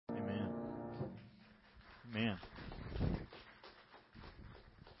Amen.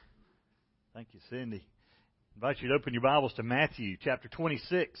 Thank you, Cindy. I invite you to open your Bibles to Matthew chapter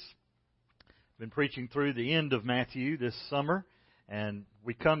 26. I've been preaching through the end of Matthew this summer, and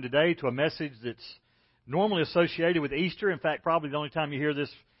we come today to a message that's normally associated with Easter. In fact, probably the only time you hear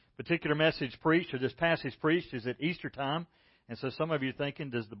this particular message preached or this passage preached is at Easter time. And so some of you are thinking,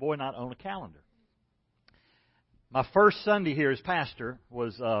 does the boy not own a calendar? My first Sunday here as pastor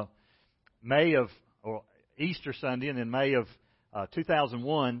was Easter Sunday, and then May of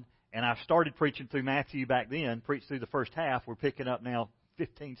 2001, and I started preaching through Matthew back then, preached through the first half. We're picking up now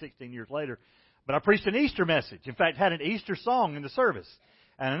 15, 16 years later. But I preached an Easter message. In fact, had an Easter song in the service.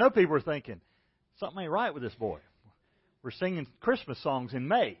 And I know people are thinking, something ain't right with this boy. We're singing Christmas songs in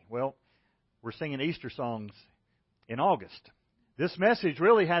May. Well, we're singing Easter songs in August. This message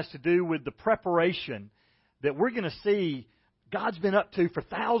really has to do with the preparation that we're going to see God's been up to for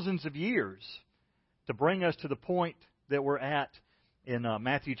thousands of years to bring us to the point that we're at in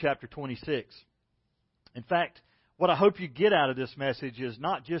Matthew chapter 26. In fact, what I hope you get out of this message is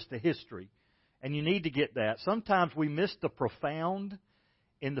not just the history, and you need to get that. Sometimes we miss the profound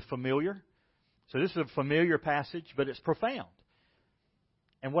in the familiar. So this is a familiar passage, but it's profound.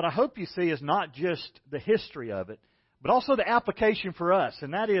 And what I hope you see is not just the history of it, but also the application for us.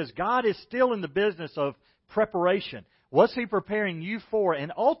 And that is, God is still in the business of preparation. What's He preparing you for?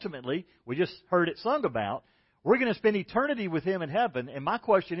 And ultimately, we just heard it sung about, we're going to spend eternity with Him in heaven. And my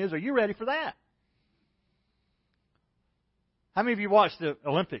question is, are you ready for that? How many of you watched the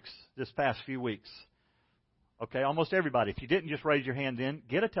Olympics this past few weeks? Okay, almost everybody. If you didn't, just raise your hand then.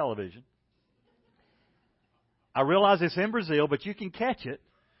 Get a television. I realize it's in Brazil, but you can catch it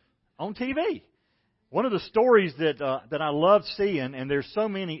on TV. One of the stories that I love seeing, and there's so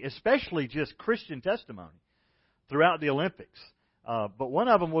many, especially just Christian testimony throughout the Olympics. But one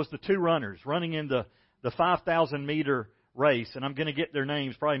of them was the two runners running in the 5,000-meter race. And I'm going to get their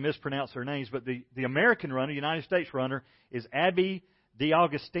names, probably mispronounce their names. But the American runner, United States runner, is Abby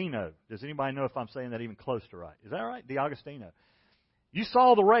D'Agostino. Does anybody know if I'm saying that even close to right? Is that right? D'Agostino. You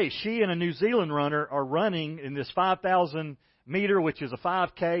saw the race. She and a New Zealand runner are running in this 5,000-meter, which is a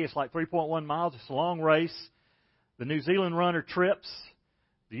 5K. It's like 3.1 miles. It's a long race. The New Zealand runner trips.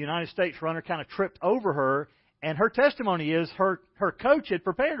 The United States runner kind of tripped over her. And her testimony is her coach had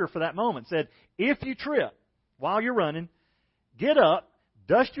prepared her for that moment. Said, if you trip while you're running, get up,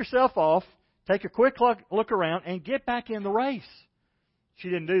 dust yourself off, take a quick look around, and get back in the race. She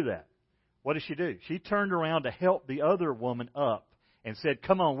didn't do that. What did she do? She turned around to help the other woman up and said,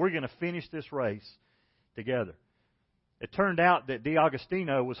 come on, we're going to finish this race together. It turned out that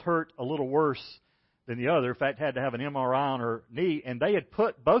D'Agostino was hurt a little worse than the other. In fact, had to have an MRI on her knee, and they had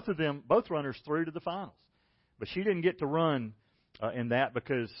put both runners through to the finals. But she didn't get to run in that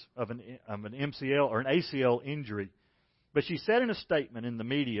because of an MCL or an ACL injury. But she said in a statement in the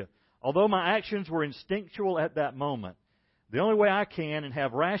media, although my actions were instinctual at that moment, the only way I can and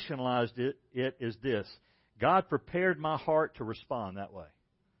have rationalized it is this. God prepared my heart to respond that way.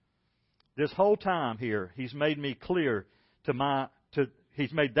 This whole time here, He's made me clear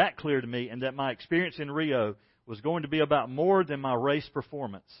He's made that clear to me, and that my experience in Rio was going to be about more than my race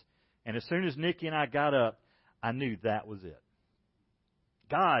performance. And as soon as Nikki and I got up, I knew that was it.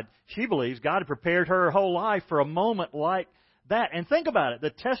 She believes God had prepared her whole life for a moment like that. And think about it, the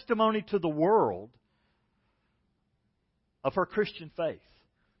testimony to the world of her Christian faith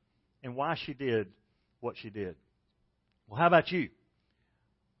and why she did what she did. Well, how about you?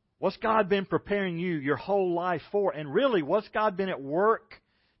 What's God been preparing you your whole life for? And really, what's God been at work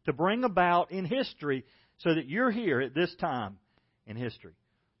to bring about in history so that you're here at this time in history?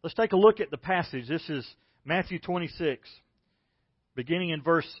 Let's take a look at the passage. This is Matthew 26, beginning in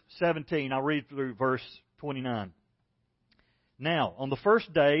verse 17. I'll read through verse 29. Now, on the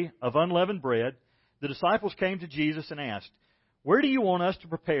first day of unleavened bread, the disciples came to Jesus and asked, where do you want us to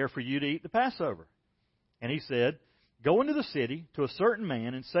prepare for you to eat the Passover? And He said, go into the city to a certain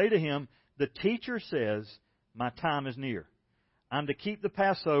man and say to him, the teacher says, my time is near. I'm to keep the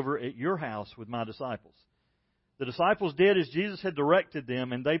Passover at your house with my disciples. The disciples did as Jesus had directed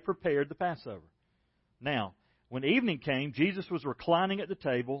them, and they prepared the Passover. Now, when evening came, Jesus was reclining at the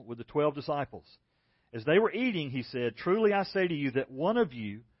table with the 12 disciples. As they were eating, He said, truly I say to you that one of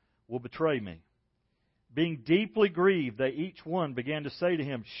you will betray me. Being deeply grieved, they each one began to say to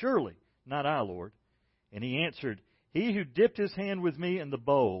Him, surely not I, Lord. And He answered, he who dipped his hand with me in the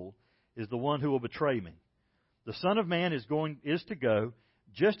bowl is the one who will betray me. The Son of Man is to go,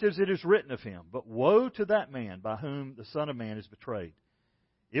 just as it is written of Him. But woe to that man by whom the Son of Man is betrayed.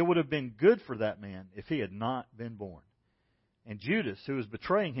 It would have been good for that man if he had not been born. And Judas, who was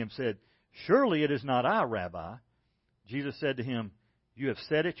betraying Him, said, Surely it is not I, Rabbi. Jesus said to him, You have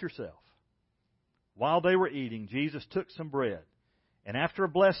said it yourself. While they were eating, Jesus took some bread, and after a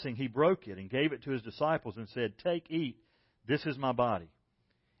blessing, He broke it and gave it to His disciples and said, Take, eat, this is my body.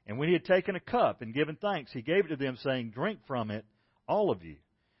 And when He had taken a cup and given thanks, He gave it to them, saying, Drink from it, all of you.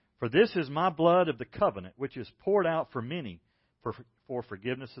 For this is my blood of the covenant, which is poured out for many for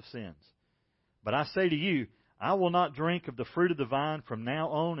forgiveness of sins. But I say to you, I will not drink of the fruit of the vine from now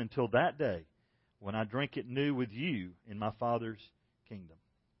on until that day, when I drink it new with you in my Father's kingdom.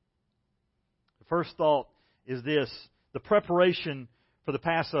 The first thought is this: the preparation for the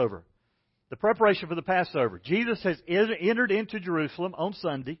Passover. The preparation for the Passover. Jesus has entered into Jerusalem on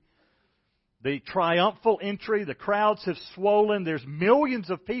Sunday. The triumphal entry, the crowds have swollen. There's millions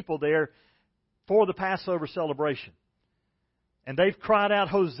of people there for the Passover celebration. And they've cried out,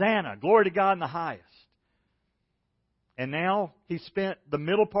 Hosanna, glory to God in the highest. And now He spent the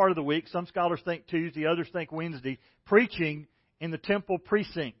middle part of the week, some scholars think Tuesday, others think Wednesday, preaching in the temple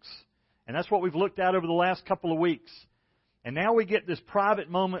precincts. And that's what we've looked at over the last couple of weeks. And now we get this private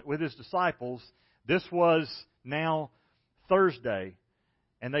moment with His disciples. This was now Thursday.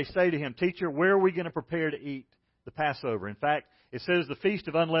 And they say to Him, Teacher, where are we going to prepare to eat the Passover? In fact, it says the Feast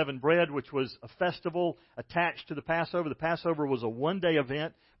of Unleavened Bread, which was a festival attached to the Passover. The Passover was a one-day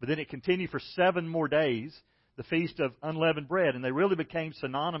event, but then it continued for 7 more days, the Feast of Unleavened Bread. And they really became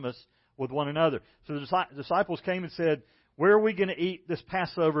synonymous with one another. So the disciples came and said, where are we going to eat this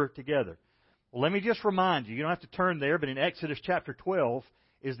Passover together? Well, let me just remind you, you don't have to turn there, but in Exodus chapter 12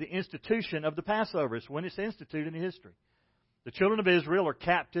 is the institution of the Passover. It's when it's instituted in history. The children of Israel are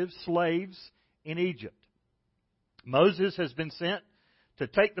captives, slaves in Egypt. Moses has been sent to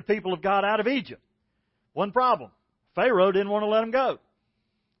take the people of God out of Egypt. One problem: Pharaoh didn't want to let them go.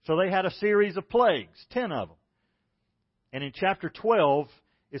 So they had a series of plagues, 10 of them. And in chapter 12,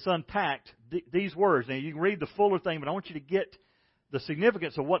 it's unpacked these words. Now, you can read the fuller thing, but I want you to get the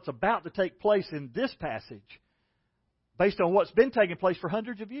significance of what's about to take place in this passage based on what's been taking place for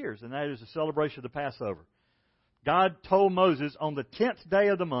hundreds of years, and that is the celebration of the Passover. God told Moses, on the 10th day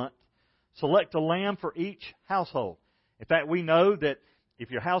of the month, select a lamb for each household. In fact, we know that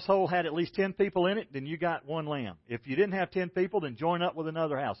if your household had at least 10 people in it, then you got one lamb. If you didn't have 10 people, then join up with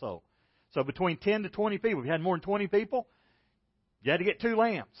another household. So between 10 to 20 people, if you had more than 20 people, you had to get 2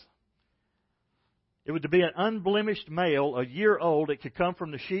 lambs. It was to be an unblemished male, a year old. It could come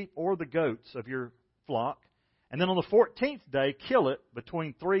from the sheep or the goats of your flock. And then on the 14th day, kill it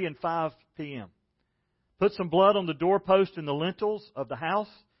between 3 and 5 p.m. Put some blood on the doorpost and the lintels of the house.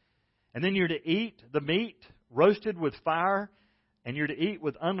 And then you're to eat the meat roasted with fire, and you're to eat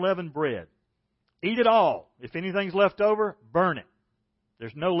with unleavened bread. Eat it all. If anything's left over, burn it.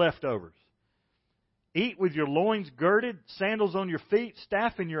 There's no leftovers. Eat with your loins girded, sandals on your feet,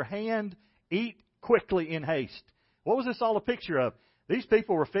 staff in your hand. Eat quickly in haste. What was this all a picture of? These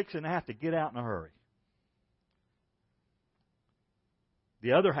people were fixing to have to get out in a hurry.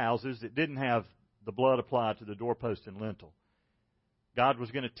 The other houses that didn't have the blood applied to the doorpost and lintel, God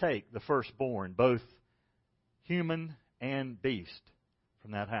was going to take the firstborn, both human and beast,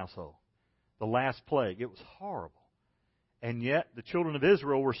 from that household. The last plague. It was horrible. And yet the children of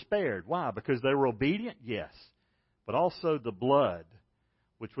Israel were spared. Why? Because they were obedient? Yes. But also the blood,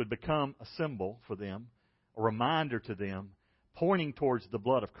 which would become a symbol for them, a reminder to them, pointing towards the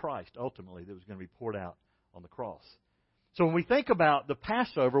blood of Christ, ultimately, that was going to be poured out on the cross. So when we think about the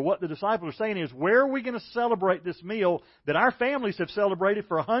Passover, what the disciples are saying is, where are we going to celebrate this meal that our families have celebrated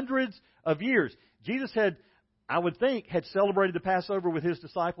for hundreds of years? Jesus had, I would think, had celebrated the Passover with His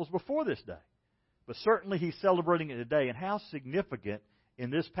disciples before this day. But certainly He's celebrating it today. And how significant in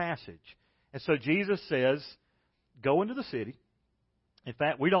this passage. And so Jesus says, go into the city. In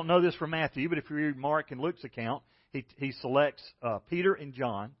fact, we don't know this from Matthew, but if you read Mark and Luke's account, he selects Peter and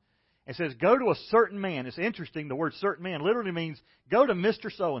John. And says, go to a certain man. It's interesting, the word certain man literally means go to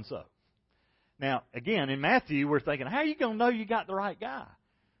Mr. So-and-so. Now, again, in Matthew, we're thinking, how are you going to know you got the right guy?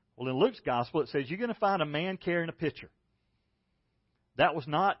 Well, in Luke's gospel, it says you're going to find a man carrying a pitcher. That was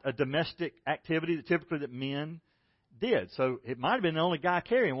not a domestic activity that typically that men did. So it might have been the only guy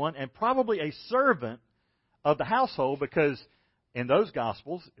carrying one, and probably a servant of the household, because in those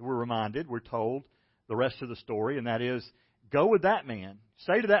gospels, we're told the rest of the story, and that is, go with that man.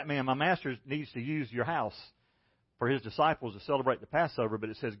 Say to that man, my master needs to use your house for his disciples to celebrate the Passover.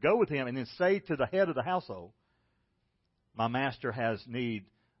 But it says, go with him and then say to the head of the household, my master has need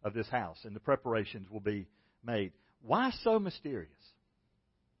of this house. And the preparations will be made. Why so mysterious?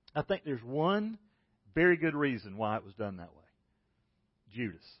 I think there's one very good reason why it was done that way.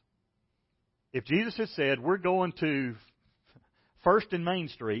 Judas. If Jesus had said, we're going to First and Main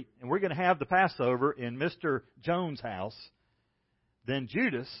Street, and we're going to have the Passover in Mr. Jones' house, then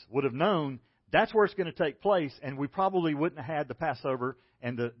Judas would have known that's where it's going to take place, and we probably wouldn't have had the Passover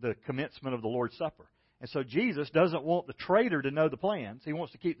and the commencement of the Lord's Supper. And so Jesus doesn't want the traitor to know the plans. He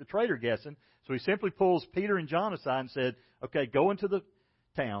wants to keep the traitor guessing. So he simply pulls Peter and John aside and said, okay, go into the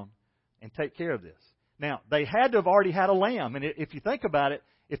town and take care of this. Now, they had to have already had a lamb. And if you think about it,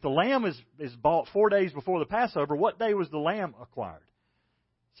 if the lamb is bought 4 days before the Passover, what day was the lamb acquired?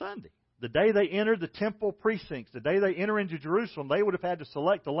 Sunday. The day they entered the temple precincts, the day they enter into Jerusalem, they would have had to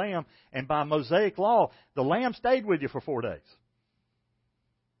select the lamb. And by Mosaic law, the lamb stayed with you for 4 days.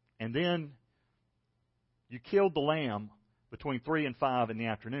 And then you killed the lamb between 3 and 5 in the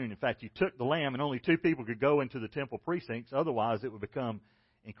afternoon. In fact, you took the lamb and only 2 people could go into the temple precincts. Otherwise, it would become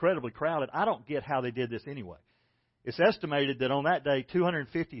incredibly crowded. I don't get how they did this anyway. It's estimated that on that day,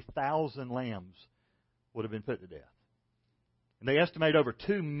 250,000 lambs would have been put to death. And they estimate over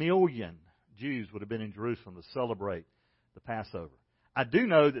 2 million Jews would have been in Jerusalem to celebrate the Passover. I do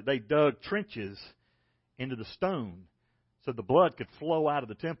know that they dug trenches into the stone so the blood could flow out of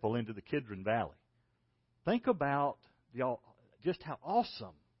the temple into the Kidron Valley. Think about just how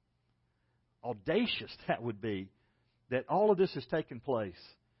awesome, audacious that would be, that all of this has taken place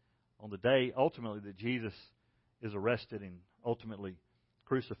on the day, ultimately, that Jesus is arrested and ultimately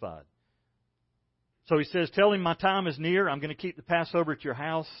crucified. So he says, tell him my time is near. I'm going to keep the Passover at your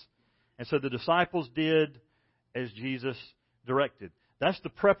house. And so the disciples did as Jesus directed. That's the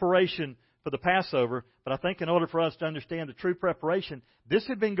preparation for the Passover. But I think in order for us to understand the true preparation, this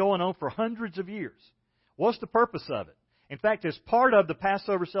had been going on for hundreds of years. What's the purpose of it? In fact, as part of the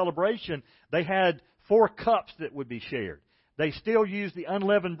Passover celebration, they had 4 cups that would be shared. They still used the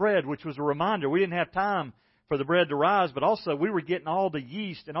unleavened bread, which was a reminder. We didn't have time for the bread to rise, but also we were getting all the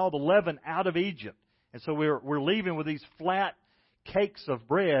yeast and all the leaven out of Egypt. And so we're leaving with these flat cakes of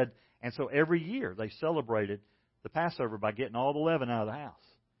bread. And so every year they celebrated the Passover by getting all the leaven out of the house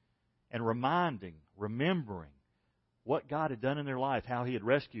and remembering what God had done in their life, how He had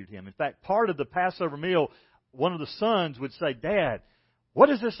rescued him. In fact, part of the Passover meal, one of the sons would say, Dad, what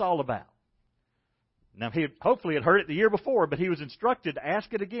is this all about? Now, he hopefully had heard it the year before, but he was instructed to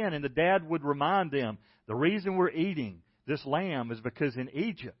ask it again, and the dad would remind them, the reason we're eating this lamb is because in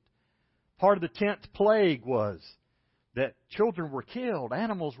Egypt, part of the 10th plague was that children were killed,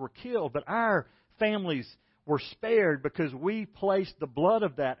 animals were killed, but our families were spared because we placed the blood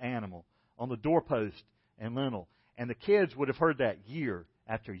of that animal on the doorpost and lintel. And the kids would have heard that year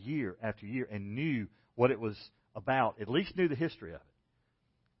after year after year and knew what it was about, at least knew the history of it.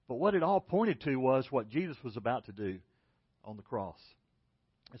 But what it all pointed to was what Jesus was about to do on the cross.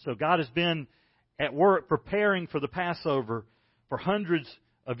 And so God has been at work preparing for the Passover for hundreds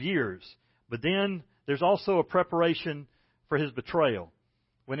of years. But then there's also a preparation for His betrayal.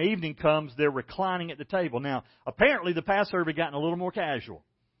 When evening comes, they're reclining at the table. Now, apparently the Passover had gotten a little more casual.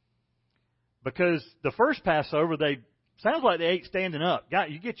 Because the first Passover, sounds like they ate standing up.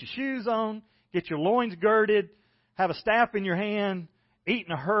 You get your shoes on, get your loins girded, have a staff in your hand, eat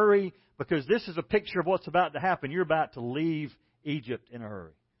in a hurry, because this is a picture of what's about to happen. You're about to leave Egypt in a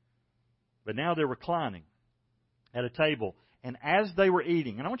hurry. But now they're reclining at a table. And as they were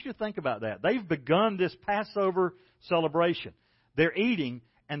eating, and I want you to think about that. They've begun this Passover celebration. They're eating,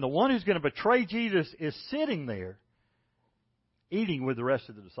 and the one who's going to betray Jesus is sitting there eating with the rest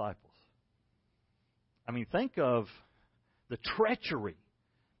of the disciples. I mean, think of the treachery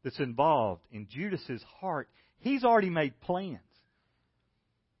that's involved in Judas's heart. He's already made plans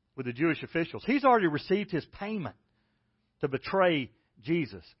with the Jewish officials. He's already received his payment to betray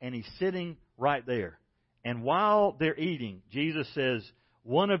Jesus, and he's sitting right there. And while they're eating, Jesus says,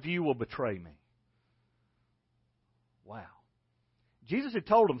 one of you will betray me. Wow. Jesus had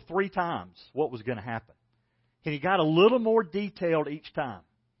told them 3 times what was going to happen. And He got a little more detailed each time.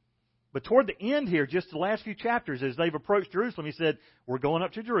 But toward the end here, just the last few chapters, as they've approached Jerusalem, He said, we're going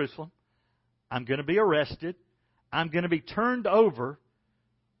up to Jerusalem. I'm going to be arrested. I'm going to be turned over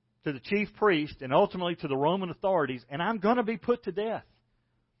to the chief priest and ultimately to the Roman authorities, and I'm going to be put to death.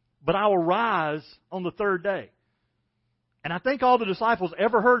 But I will rise on the 3rd day. And I think all the disciples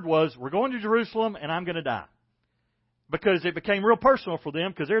ever heard was, we're going to Jerusalem and I'm going to die. Because it became real personal for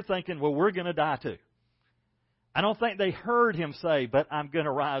them, because they're thinking, well, we're going to die too. I don't think they heard Him say, but I'm going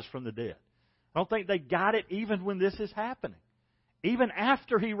to rise from the dead. I don't think they got it even when this is happening. Even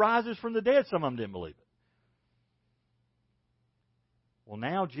after He rises from the dead, some of them didn't believe it. Well,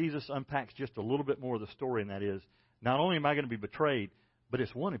 now Jesus unpacks just a little bit more of the story, and that is, not only am I going to be betrayed, but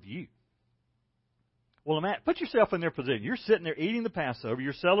it's one of you. Well, put yourself in their position. You're sitting there eating the Passover.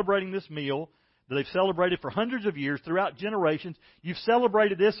 You're celebrating this meal that they've celebrated for hundreds of years, throughout generations. You've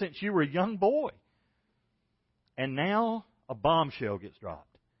celebrated this since you were a young boy. And now a bombshell gets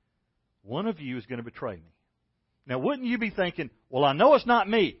dropped. One of you is going to betray me. Now, wouldn't you be thinking, well, I know it's not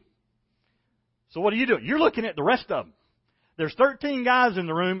me. So what are you doing? You're looking at the rest of them. There's 13 guys in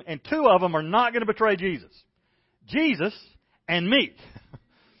the room, and 2 of them are not going to betray Jesus. Jesus and me.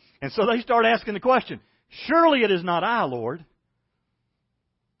 And so they start asking the question, surely it is not I, Lord.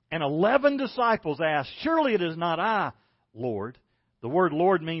 And 11 disciples asked, surely it is not I, Lord. The word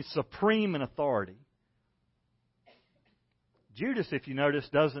Lord means supreme in authority. Judas, if you notice,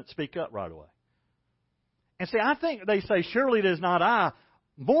 doesn't speak up right away. And see, I think they say, surely it is not I,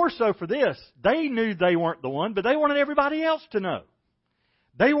 more so for this. They knew they weren't the one, but they wanted everybody else to know.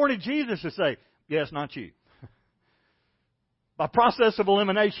 They wanted Jesus to say, yeah, it's not you. By process of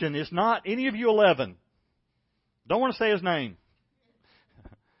elimination, it's not any of you 11. Don't want to say his name.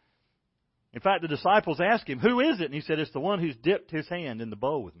 In fact, the disciples asked him, who is it? And he said, it's the one who's dipped his hand in the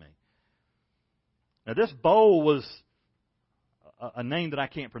bowl with me. Now, this bowl was a name that I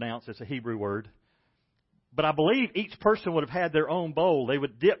can't pronounce. It's a Hebrew word. But I believe each person would have had their own bowl. They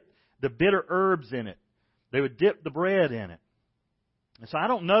would dip the bitter herbs in it. They would dip the bread in it. And so I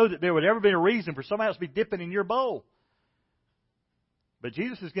don't know that there would ever be a reason for somebody else to be dipping in your bowl. But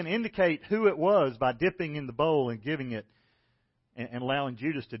Jesus is going to indicate who it was by dipping in the bowl and giving it and allowing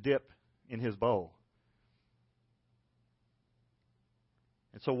Judas to dip in his bowl.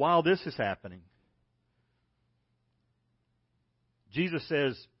 And so while this is happening, Jesus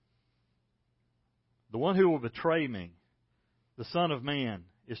says, the one who will betray me, the Son of Man,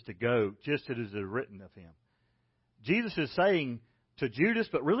 is to go just as it is written of him. Jesus is saying to Judas,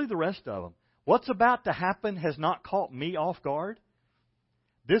 but really the rest of them, what's about to happen has not caught me off guard.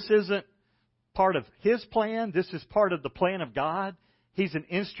 This isn't part of his plan. This is part of the plan of God. He's an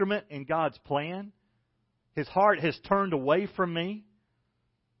instrument in God's plan. His heart has turned away from me.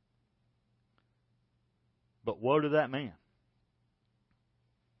 But woe to that man.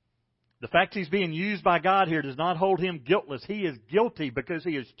 The fact he's being used by God here does not hold him guiltless. He is guilty because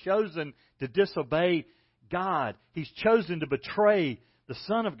he has chosen to disobey God. He's chosen to betray the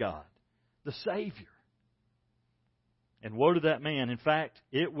Son of God, the Savior. And woe to that man. In fact,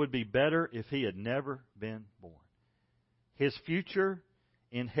 it would be better if he had never been born. His future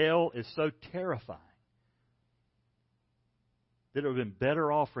in hell is so terrifying that it would have been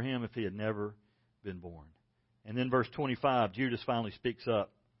better off for him if he had never been born. And then verse 25, Judas finally speaks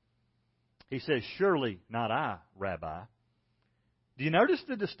up. He says, surely not I, Rabbi. Do you notice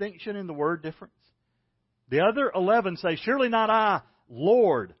the distinction in the word difference? The other 11 say, surely not I,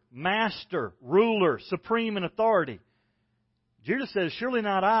 Lord, Master, Ruler, Supreme in authority. Judas says, surely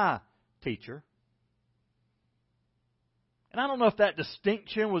not I, Teacher. And I don't know if that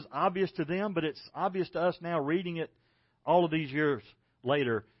distinction was obvious to them, but it's obvious to us now reading it all of these years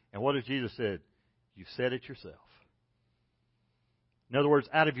later. And what has Jesus said? You said it yourself. In other words,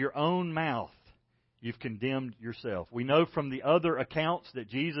 out of your own mouth, you've condemned yourself. We know from the other accounts that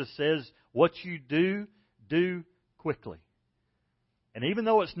Jesus says, what you do, do quickly. And even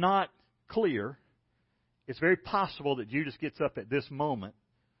though it's not clear, it's very possible that Judas gets up at this moment,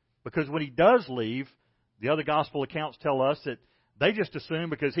 because when he does leave, the other gospel accounts tell us that they just assume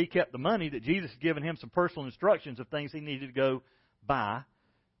because he kept the money that Jesus had given him some personal instructions of things he needed to go buy.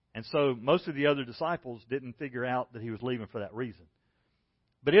 And so most of the other disciples didn't figure out that he was leaving for that reason.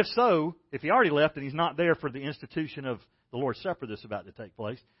 But if so, if he already left and he's not there for the institution of the Lord's Supper that's about to take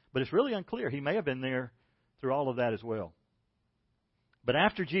place, but it's really unclear. He may have been there through all of that as well. But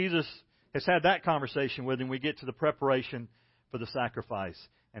after Jesus has had that conversation with him, we get to the preparation for the sacrifice.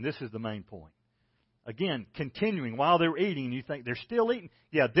 And this is the main point. Again, continuing while they're eating, you think they're still eating.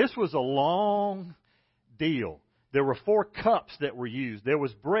 Yeah, this was a long deal. There were 4 cups that were used. There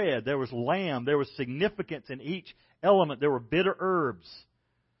was bread. There was lamb. There was significance in each element. There were bitter herbs.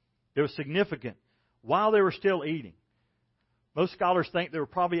 There was significance while they were still eating. Most scholars think they were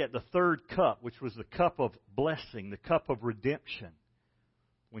probably at the 3rd cup, which was the cup of blessing, the cup of redemption.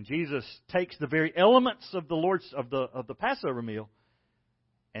 When Jesus takes the very elements of the Passover meal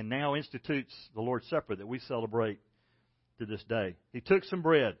and now institutes the Lord's Supper that we celebrate to this day. He took some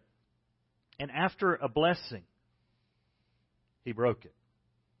bread, and after a blessing, he broke it.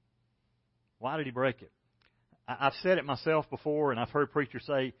 Why did he break it? I've said it myself before, and I've heard preachers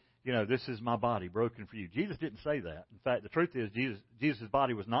say, this is my body broken for you. Jesus didn't say that. In fact, the truth is Jesus'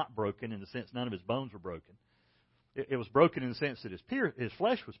 body was not broken in the sense none of his bones were broken. It was broken in the sense that his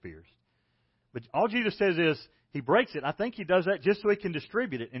flesh was pierced. But all Jesus says is he breaks it. I think he does that just so he can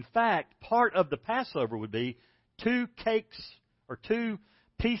distribute it. In fact, part of the Passover would be 2 cakes or 2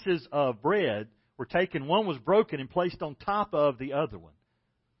 pieces of bread were taken. One was broken and placed on top of the other one.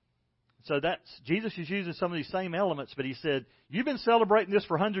 So Jesus is using some of these same elements, but He said, you've been celebrating this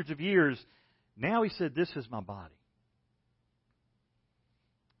for hundreds of years. Now He said, this is my body.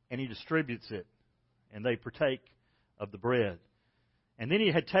 And He distributes it, and they partake of the bread. And then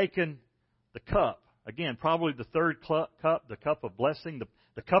He had taken the cup. Again, probably the third cup, the cup of blessing,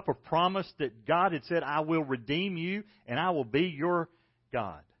 the cup of promise that God had said, I will redeem you, and I will be your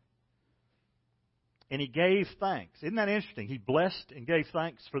God. And He gave thanks. Isn't that interesting? He blessed and gave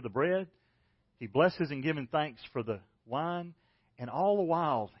thanks for the bread. He blesses and given thanks for the wine. And all the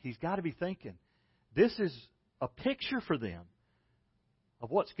while, He's got to be thinking, this is a picture for them of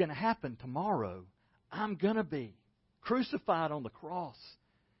what's going to happen tomorrow. I'm going to be crucified on the cross.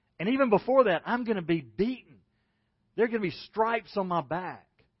 And even before that, I'm going to be beaten. There are going to be stripes on my back.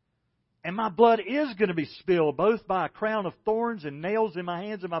 And my blood is going to be spilled both by a crown of thorns and nails in my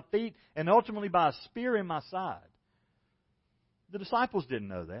hands and my feet, and ultimately by a spear in my side. The disciples didn't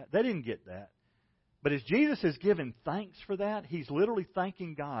know that. They didn't get that. But as Jesus has given thanks for that, He's literally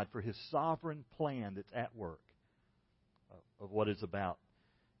thanking God for His sovereign plan that's at work of what is about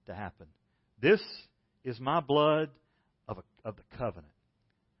to happen. This is my blood of the covenant.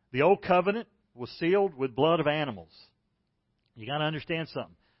 The old covenant was sealed with blood of animals. You got to understand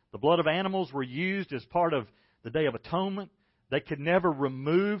something. The blood of animals were used as part of the Day of Atonement. They could never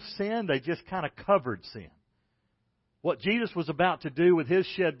remove sin. They just kind of covered sin. What Jesus was about to do with His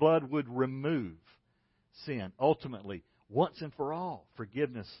shed blood would remove sin. Ultimately, once and for all,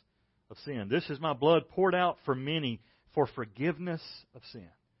 forgiveness of sin. This is my blood poured out for many for forgiveness of sin.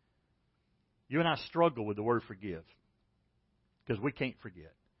 You and I struggle with the word forgive because we can't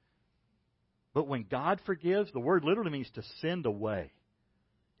forget. But when God forgives, the word literally means to send away.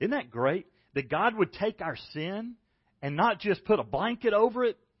 Isn't that great? That God would take our sin and not just put a blanket over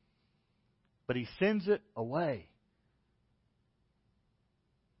it, but He sends it away.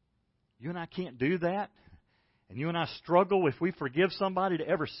 You and I can't do that. And you and I struggle if we forgive somebody to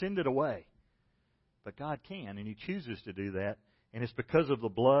ever send it away. But God can, and He chooses to do that. And it's because of the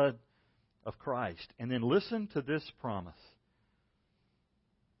blood of Christ. And then listen to this promise.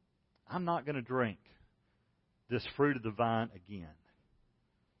 I'm not going to drink this fruit of the vine again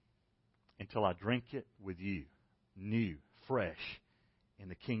until I drink it with you, new, fresh, in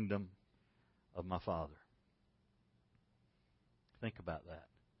the kingdom of my Father. Think about that.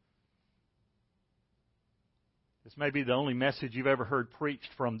 This may be the only message you've ever heard preached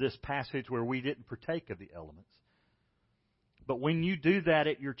from this passage where we didn't partake of the elements. But when you do that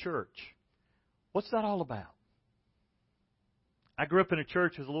at your church, what's that all about? I grew up in a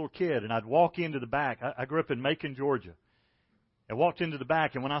church as a little kid, and I'd walk into the back. I grew up in Macon, Georgia. I walked into the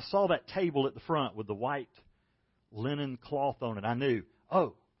back, and when I saw that table at the front with the white linen cloth on it, I knew,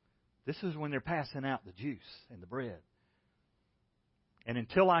 oh, this is when they're passing out the juice and the bread. And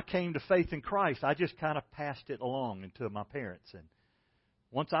until I came to faith in Christ, I just kind of passed it along to my parents. And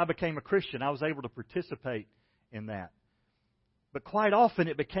once I became a Christian, I was able to participate in that. But quite often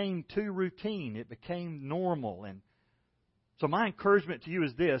it became too routine. It became normal. And so my encouragement to you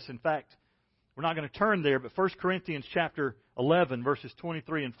is this. In fact, we're not going to turn there, but 1 Corinthians chapter 11, verses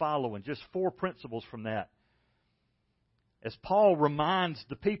 23 and following, just 4 principles from that. As Paul reminds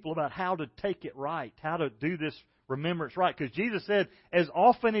the people about how to take it right, how to do this remembrance right. Because Jesus said, as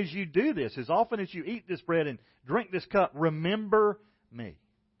often as you do this, as often as you eat this bread and drink this cup, remember me.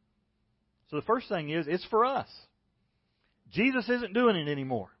 So the first thing is, it's for us. Jesus isn't doing it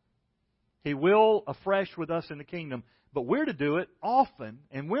anymore. He will afresh with us in the kingdom, but we're to do it often,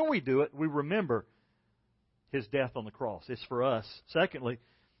 and when we do it, we remember His death on the cross. It's for us. Secondly,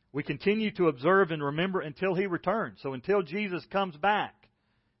 we continue to observe and remember until He returns. So until Jesus comes back,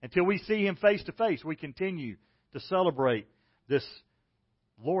 until we see Him face to face, we continue to celebrate this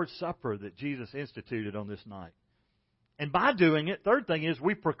Lord's Supper that Jesus instituted on this night. And by doing it, third thing is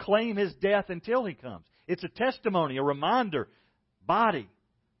we proclaim His death until He comes. It's a testimony, a reminder, body,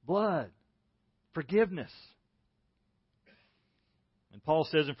 blood, forgiveness. And Paul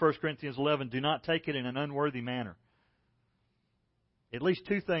says in 1 Corinthians 11, do not take it in an unworthy manner. At least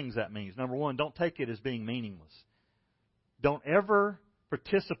 2 things that means. Number 1, don't take it as being meaningless. Don't ever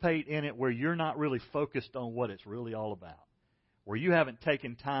participate in it where you're not really focused on what it's really all about. Where you haven't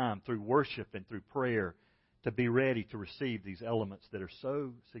taken time through worship and through prayer to be ready to receive these elements that are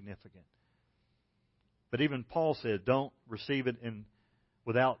so significant. But even Paul said, don't receive it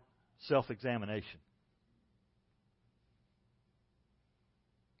without self-examination.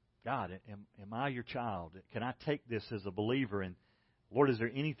 God, am I your child? Can I take this as a believer? And Lord, is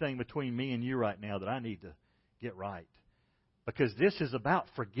there anything between me and you right now that I need to get right? Because this is about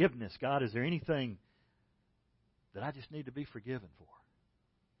forgiveness. God, is there anything that I just need to be forgiven for?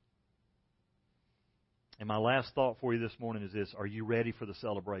 And my last thought for you this morning is this. Are you ready for the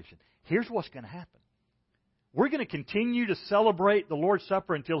celebration? Here's what's going to happen. We're going to continue to celebrate the Lord's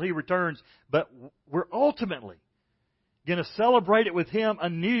Supper until He returns, but we're ultimately going to celebrate it with Him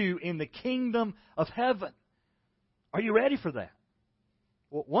anew in the kingdom of heaven. Are you ready for that?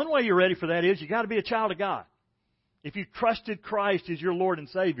 Well, one way you're ready for that is you got to be a child of God. If you've trusted Christ as your Lord and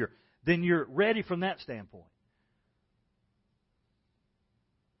Savior, then you're ready from that standpoint.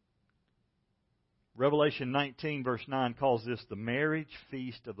 Revelation 19, verse 9 calls this the marriage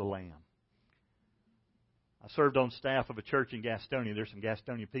feast of the Lamb. I served on staff of a church in Gastonia. There's some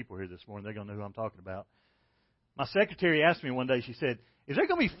Gastonia people here this morning. They're going to know who I'm talking about. My secretary asked me one day, she said, is there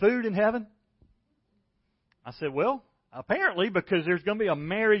going to be food in heaven? I said, well, apparently, because there's going to be a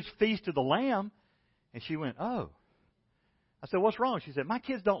marriage feast of the Lamb. And she went, oh. I said, what's wrong? She said, my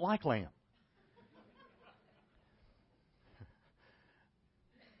kids don't like lamb.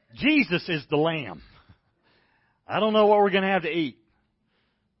 Jesus is the Lamb. I don't know what we're going to have to eat.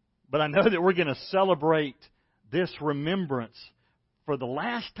 But I know that we're going to celebrate this remembrance for the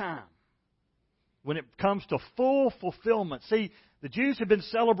last time when it comes to full fulfillment. See, the Jews have been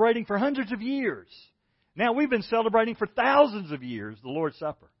celebrating for hundreds of years. Now we've been celebrating for thousands of years the Lord's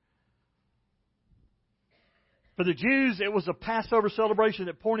Supper. For the Jews, it was a Passover celebration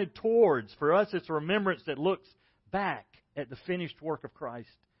that pointed towards. For us, it's a remembrance that looks back at the finished work of Christ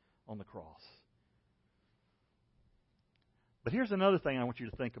on the cross. But here's another thing I want you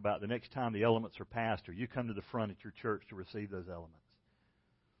to think about the next time the elements are passed or you come to the front at your church to receive those elements.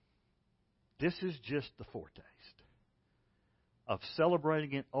 This is just the foretaste of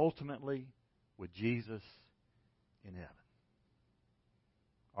celebrating it ultimately with Jesus in heaven.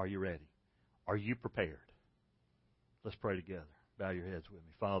 Are you ready? Are you prepared? Let's pray together. Bow your heads with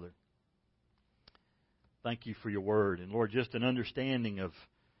me. Father, thank you for your word. And Lord, just an understanding of,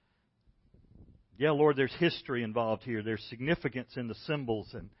 Lord, there's history involved here. There's significance in the symbols.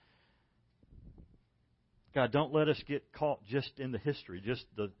 And God, don't let us get caught just in the history, just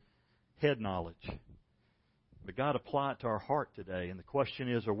the head knowledge. But God, apply it to our heart today. And the question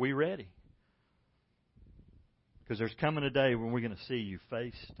is, are we ready? Because there's coming a day when we're going to see you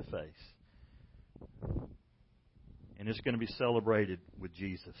face to face. And it's going to be celebrated with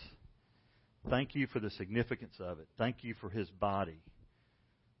Jesus. Thank you for the significance of it. Thank you for His body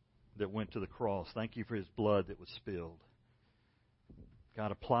that went to the cross. Thank you for His blood that was spilled.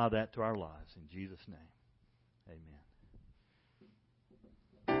 God, apply that to our lives. In Jesus' name, amen.